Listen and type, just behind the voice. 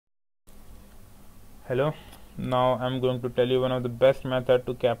Hello, now I'm going to tell you one of the best method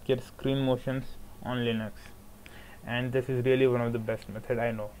to capture screen motions on Linux, and this is really one of the best method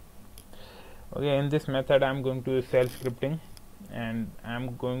I know. Okay, in this method I'm going to use shell scripting, and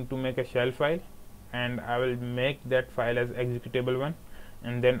I'm going to make a shell file, and I will make that file as executable one,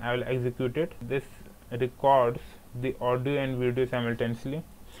 and then I will execute it. This records the audio and video simultaneously,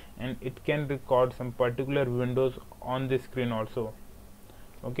 and it can record some particular windows on the screen also.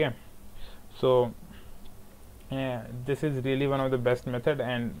 Okay, so yeah, this is really one of the best method,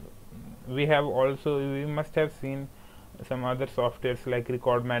 and we must have seen some other softwares like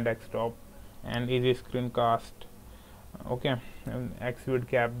Record My Desktop and Easy Screencast, okay, and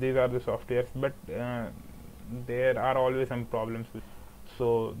Xvidcap. These are the softwares, but there are always some problems with,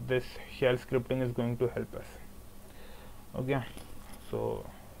 so this shell scripting is going to help us. Okay, so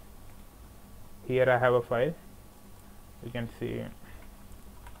here I have a file. You can see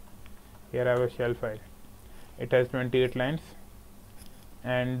here I have a shell file. It has 28 lines,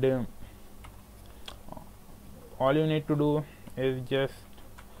 and all you need to do is just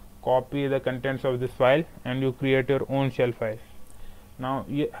copy the contents of this file and you create your own shell file. Now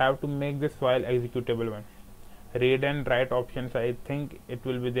you have to make this file executable one. Read and write options, I think it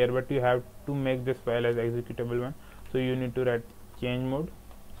will be there, but you have to make this file as executable one. So you need to write change mode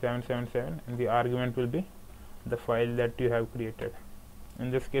 777, and the argument will be the file that you have created. In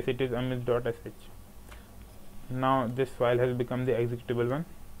this case it is amit.sh. Now this file has become the executable one.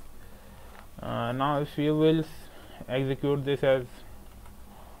 Now if you will execute this as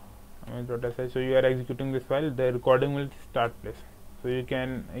amit.sh, so you are executing this file, the recording will start place. So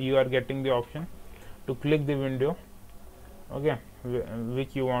you are getting the option to click the window, okay,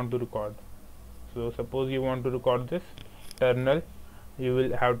 which you want to record. So suppose you want to record this terminal, you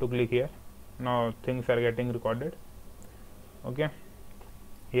will have to click here. Now things are getting recorded. Okay,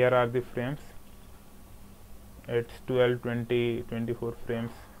 here are the frames. It's 12, 20, 24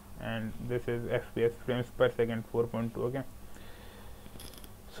 frames, and this is FPS, frames per second, 4.2. okay,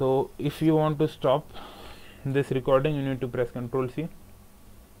 so if you want to stop this recording, you need to press Ctrl C.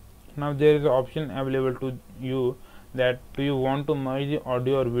 Now there is an option available to you that do you want to merge the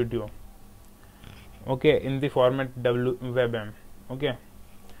audio or video, okay, in the format WebM. Okay,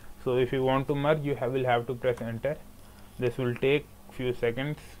 so if you want to merge, you will have to press enter. This will take few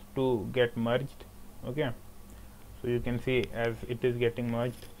seconds to get merged. Okay, so you can see as it is getting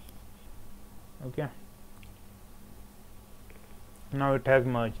merged. Okay, now it has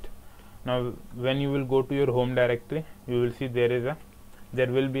merged. Now when you will go to your home directory, you will see there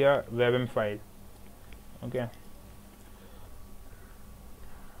will be a WebM file. Okay,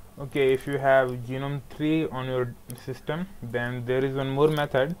 if you have Genome 3 on your system, then there is one more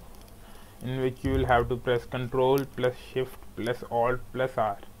method in which you will have to press Ctrl plus Shift plus Alt plus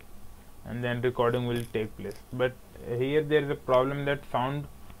R, and then recording will take place. But here there is a problem that sound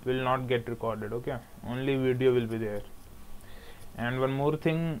will not get recorded. Okay, only video will be there. And one more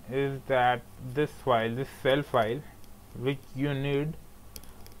thing is that this shell file which you need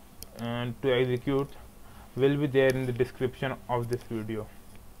to execute will be there in the description of this video.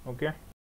 Okay.